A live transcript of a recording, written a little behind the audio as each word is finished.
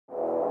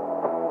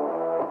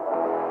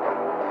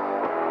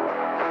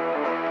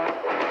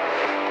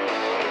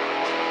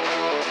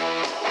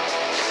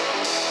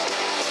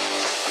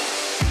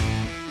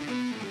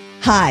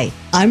Hi,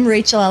 I'm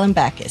Rachel Allen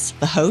Backus,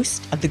 the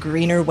host of The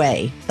Greener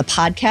Way, the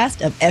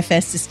podcast of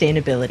FS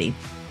Sustainability.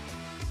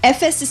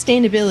 FS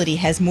Sustainability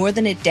has more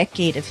than a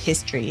decade of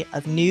history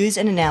of news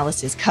and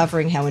analysis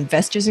covering how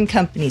investors and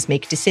companies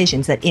make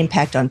decisions that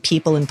impact on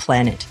people and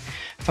planet.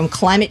 From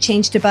climate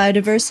change to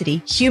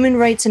biodiversity, human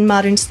rights and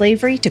modern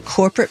slavery to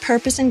corporate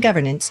purpose and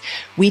governance,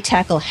 we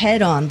tackle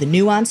head-on the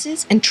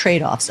nuances and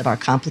trade-offs of our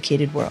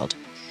complicated world.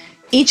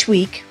 Each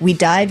week, we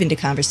dive into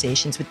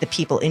conversations with the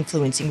people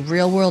influencing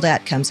real-world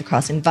outcomes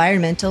across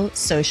environmental,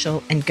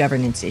 social, and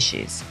governance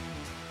issues.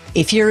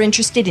 If you're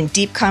interested in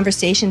deep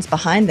conversations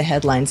behind the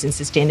headlines in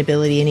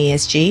sustainability and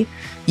ESG,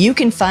 you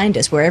can find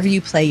us wherever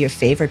you play your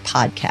favorite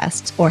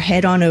podcasts or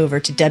head on over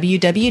to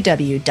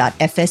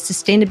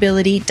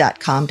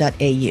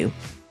www.fssustainability.com.au.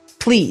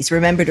 Please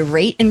remember to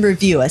rate and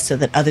review us so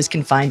that others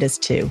can find us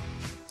too.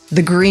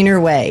 The Greener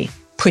Way,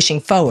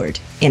 pushing forward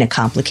in a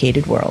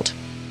complicated world.